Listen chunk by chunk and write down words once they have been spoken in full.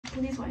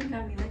Kalyss, why you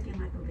got me looking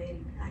like a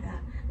Baddie?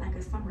 Like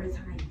a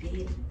summertime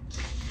Baddie.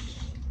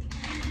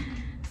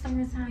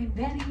 Summertime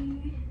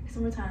Baddie.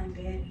 Summertime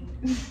Baddie.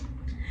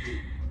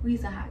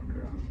 We's a hot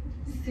girl.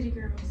 City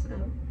girls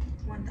up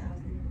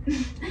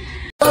 1,000.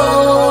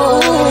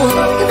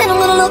 Oh, then a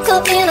little look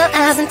up in her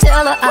eyes and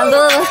tell her I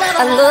love.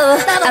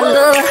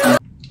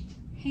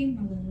 Hey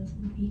my loves,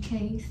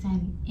 BK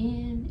signing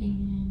in,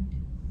 and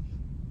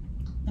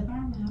if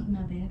I'm out in the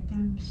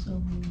bathroom, so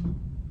I'm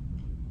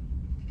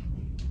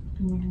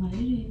wearing what it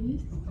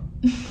is.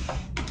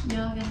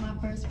 Y'all got my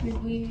first big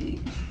wig.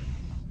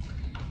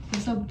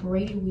 It's a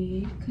braided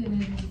wig, cause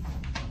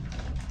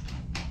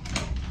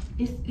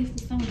it's the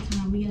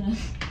summertime. We gotta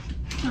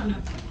turn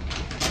up.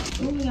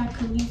 Oh, we got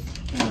Kalyss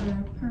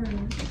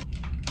purse.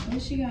 Oh,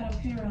 she got a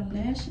pair of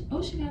lashes.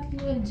 Oh, she got the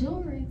little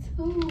jewelry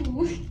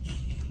too.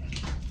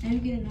 And we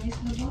get a nice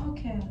little ball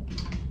cap.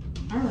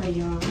 Alright,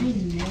 y'all. I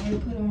ain't never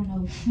put on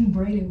no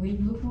braided wig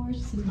before.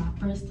 This is my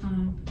first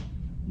time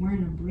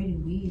wearing a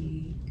braided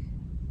wig.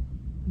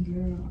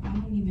 Girl, I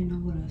don't even know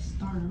where to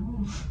start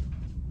off.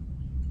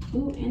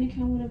 Ooh, and it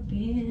comes with a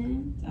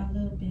band. I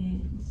love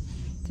bands.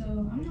 So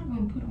I'm not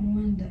gonna put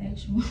on the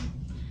actual.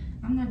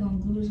 I'm not gonna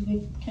glue this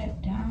wig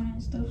cap down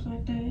and stuff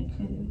like that,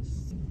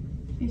 cause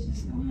it's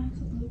just gonna have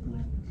to look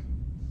like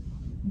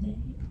that.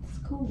 It's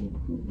cool.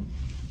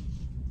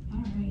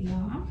 Alright,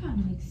 y'all. I'm kind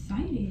of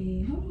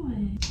excited. Hold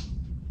on.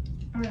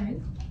 Alright,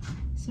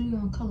 so we're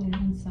gonna color the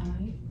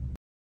inside.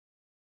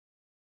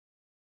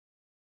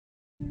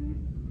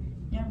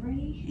 Y'all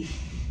ready?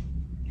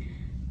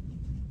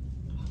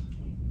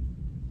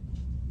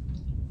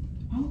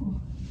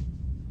 Oh.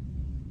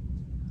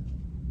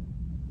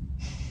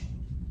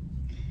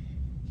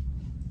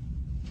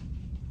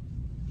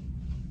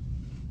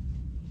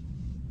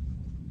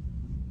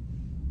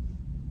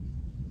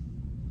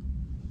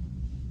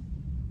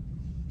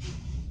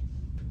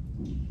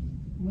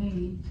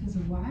 Wait, cause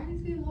why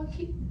is it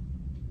low-key?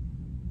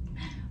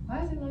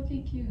 Why is it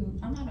low-key cute?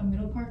 I'm not a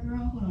middle part girl.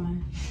 Hold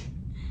on.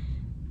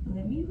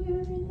 Let me put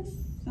it in the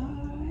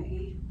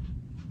side.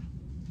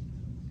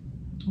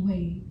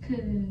 Wait,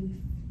 cause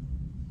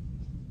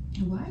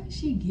why is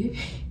she giving?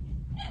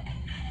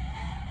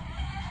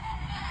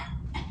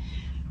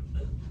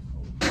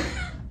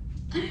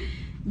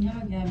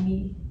 Y'all got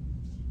me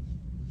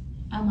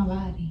out my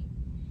body.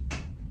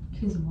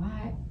 Cause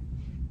why?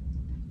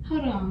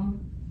 Hold on.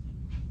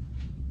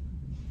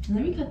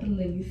 Let me cut the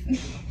lace.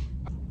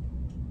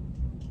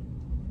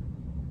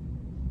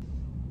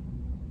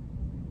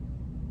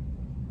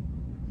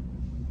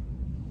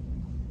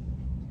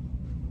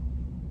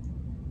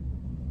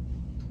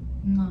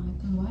 Nah,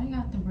 cause why you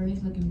got the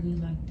braids looking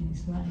good like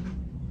this? Like,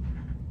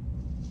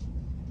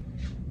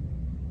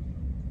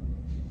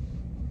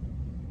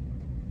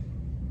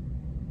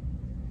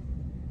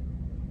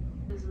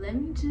 let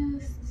me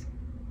just.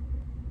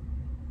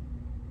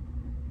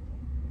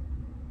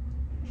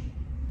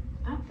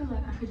 I feel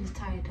like I could just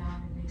tie it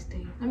down and then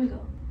stay. Let me go.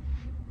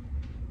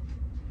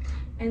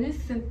 And this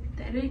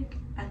synthetic,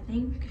 I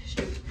think,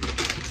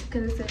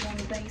 because it says on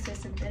the back, it says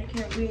synthetic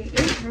hair wig.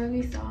 It's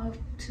really soft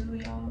too,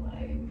 y'all.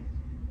 Like,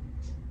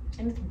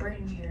 and it's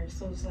braiding hair,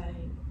 so it's like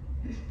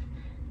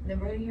the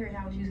braiding hair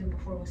I was using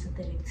before was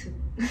synthetic too.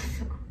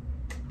 So,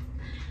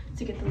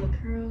 to get the little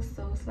curls,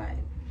 so it's like,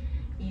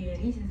 yeah,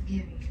 these is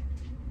giving.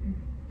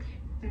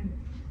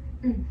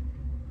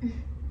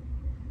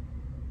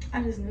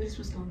 I just knew this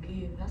was gonna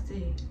give. I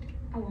said,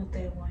 I want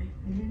that one.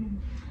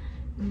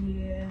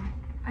 Yeah,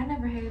 I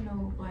never had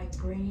no like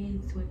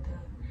braids with the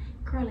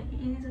curly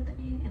ends at the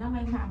end, and I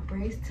like my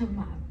braids to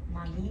my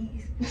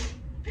knees.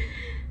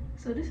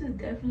 So this is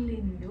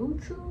definitely new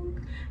too,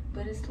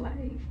 but it's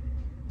like,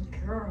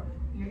 girl,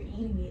 you're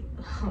eating it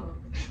up.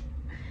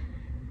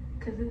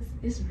 Cause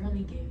it's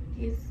really giving.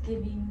 It's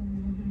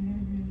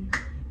giving.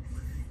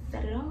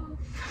 Set it off.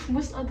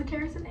 What's the other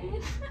character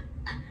name?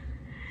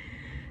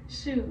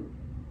 Shoot.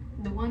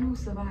 The one who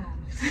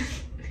survives.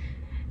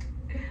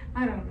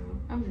 I don't know.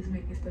 I'm just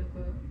making stuff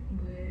up,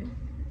 but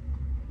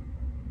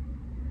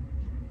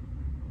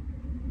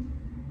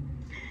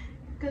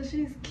cause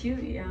she's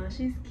cute, y'all.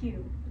 She's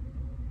cute.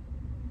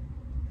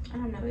 I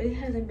don't know. It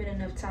hasn't been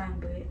enough time,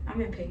 but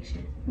I'm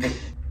impatient.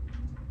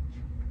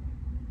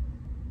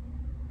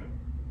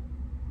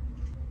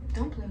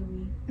 Don't play with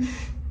me.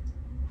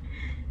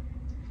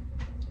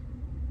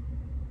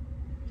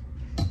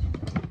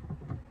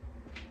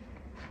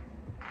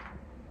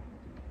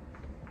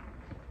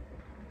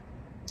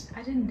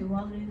 I didn't do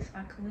all of this.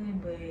 I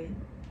could, but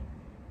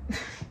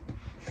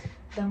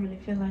don't really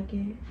feel like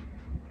it.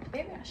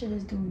 Maybe I should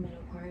just do a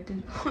middle part at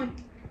this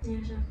point.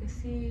 As y'all can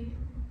see,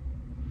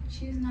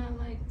 she's not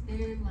like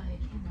thin,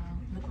 like, you know,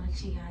 look like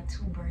she got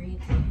 2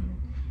 braids in.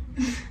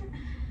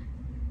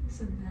 It's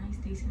a nice,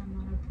 decent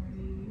amount of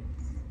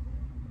braids.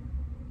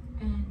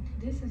 And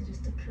this is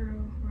just a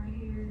curl right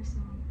here, so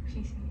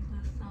she sees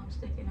that's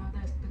sticking out.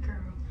 That's the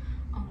curl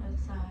on the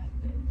other side.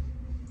 But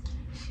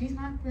she's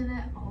not thin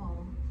at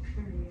all.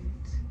 Period.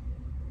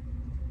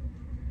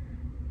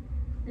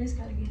 I just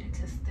gotta get it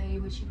to stay,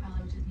 but you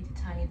probably just need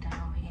to tie it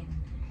down, and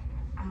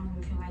I don't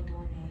even feel like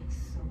doing that.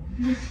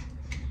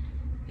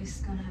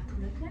 it's gonna have to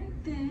look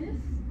like this,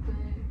 but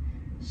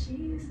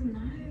she is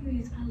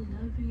nice. I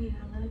love it.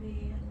 I love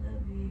it. I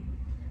love it.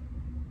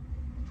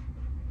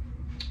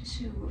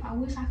 Shoot, I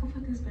wish I could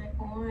put this back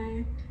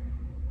on,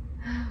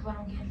 but I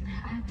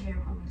have hair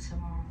appointment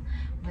tomorrow,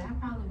 but I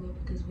probably will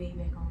put this wig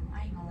back on. I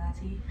ain't gonna lie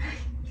to you.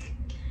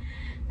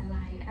 And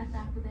like after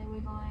I put that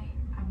wig on,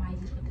 I might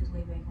just put this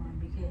wig back on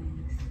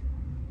because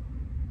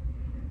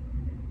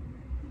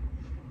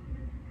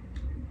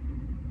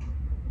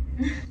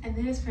and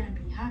then it's gonna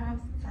be hot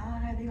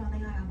outside. They gonna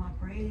think I got my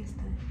braids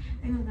done.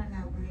 They gonna think I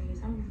got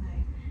braids. I'm gonna be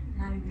like,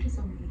 nah, baby, this a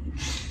wig.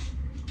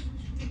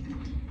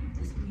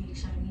 This wig,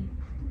 shawty.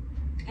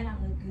 And I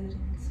look good in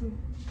it too.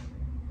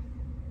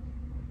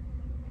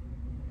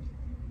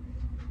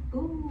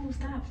 Ooh,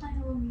 stop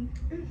playing with me.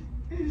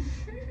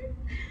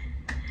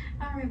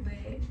 Alright, but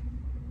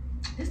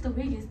this the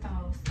wig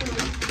install. So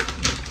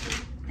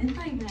it's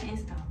not even an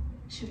install.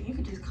 Shoot, you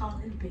could just call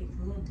it a big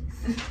little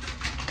this.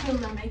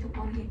 Put our makeup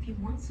on it if you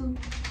want to.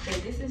 But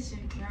this is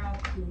your girl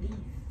Kalyss.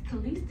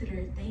 Kalyss did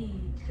her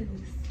thing.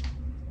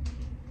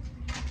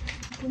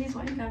 Kalyss,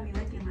 why you got me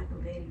looking like a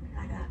Baddie?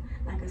 I got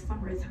like a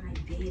summertime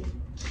Baddie.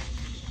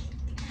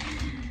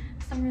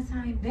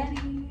 Summertime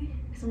Baddie.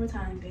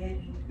 Summertime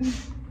Baddie.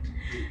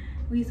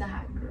 We's a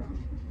hot girl.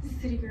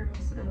 City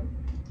girls up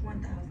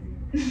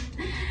 1,000.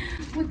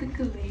 With the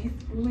Kalyss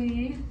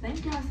wig.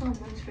 Thank y'all so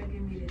much for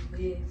giving me this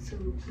wig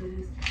too,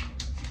 cause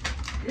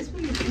this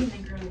wig is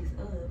eating girlies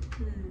up.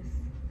 Cause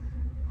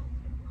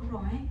hold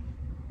on,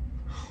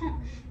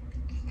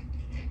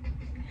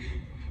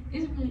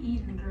 it's really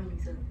eating the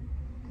girlies up.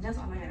 That's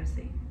all I gotta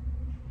say.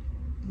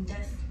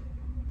 That's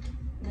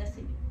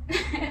it.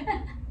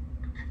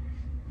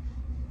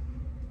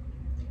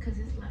 Cause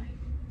it's like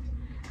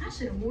I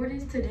should have wore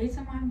this today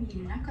to my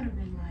meeting. I could have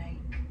been like,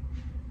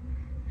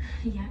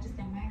 yeah, I just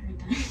got my hair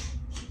done.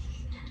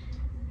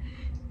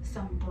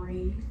 Some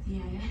braids,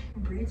 yeah,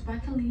 braids by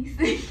Kalyss.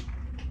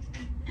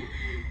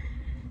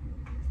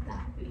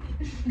 Stop it.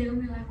 They'll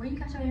be like, where you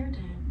got your hair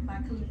done? By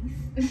Kalyss.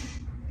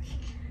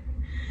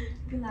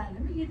 Be like,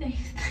 let me get that.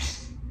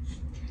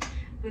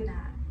 But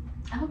nah,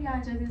 I hope y'all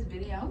enjoyed this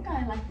video. I hope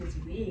y'all like this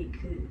wig,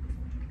 cause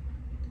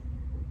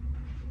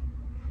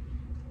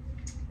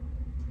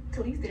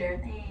Kalyss did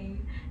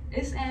everything.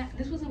 This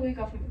was a wig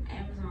off of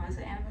Amazon. It's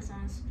an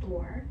Amazon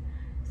store.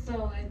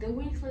 So if the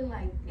wigs look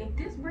like, if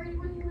this braided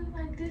wig look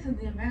like this, and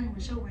then imagine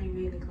what your braided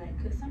wig look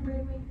like. Cause some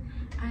braided wigs,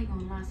 I ain't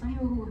gonna lie, some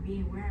people who would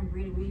be wearing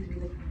braided wigs be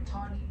looking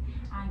retarded.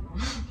 I ain't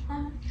gonna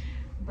lie.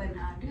 But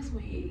nah, this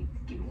wig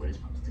giving what it's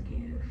supposed to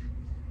give.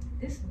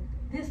 This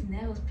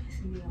nail's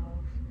pissing me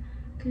off.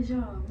 Cause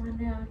y'all, my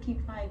nail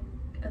keep like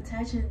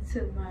attaching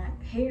to my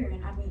hair,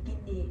 and I be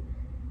getting it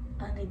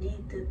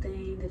underneath the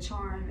thing, the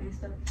charm and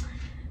stuff.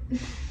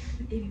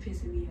 It be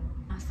pissing me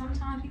off. Now,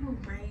 sometimes people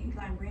braid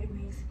like braided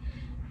wigs.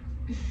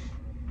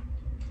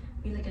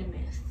 Be looking a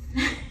mess.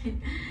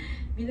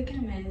 Be looking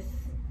a mess.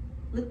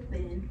 Look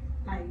thin.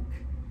 Like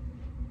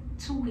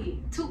two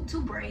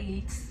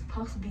braids.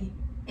 Supposed to be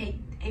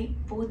eight,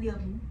 40 of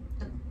them.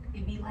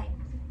 It'd be like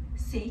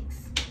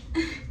 6.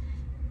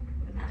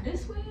 But now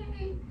this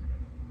wig,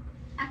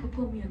 I could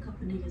put me a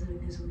couple niggas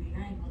with this wig. I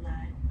ain't gonna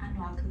lie. I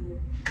know I could.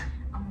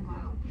 I'm gonna go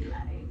out and be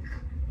like,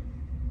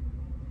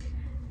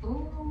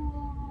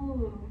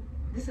 ooh,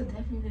 this is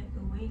definitely a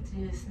good way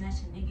to just snatch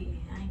a nigga in.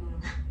 I ain't gonna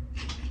lie.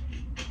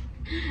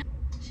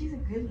 She's a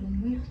good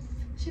one.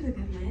 She's a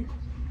good man.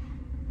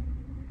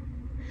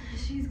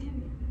 She's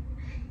giving.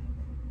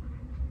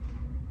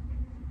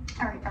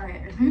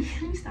 Alright. Let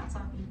me stop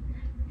talking.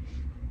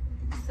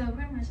 So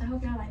pretty much I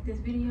hope y'all like this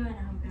video, and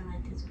I hope y'all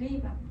like this wig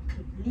about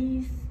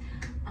Kalyss.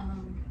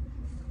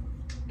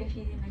 If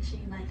you did, make sure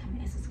you like,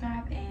 comment, and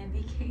subscribe, and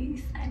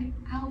VK signing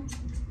out.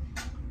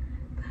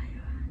 Bye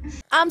y'all.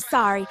 I'm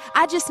sorry,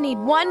 I just need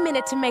 1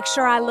 minute to make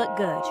sure I look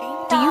good.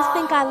 Do you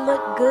think I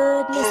look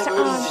good, Mr.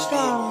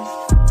 Armstrong?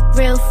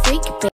 Real freak,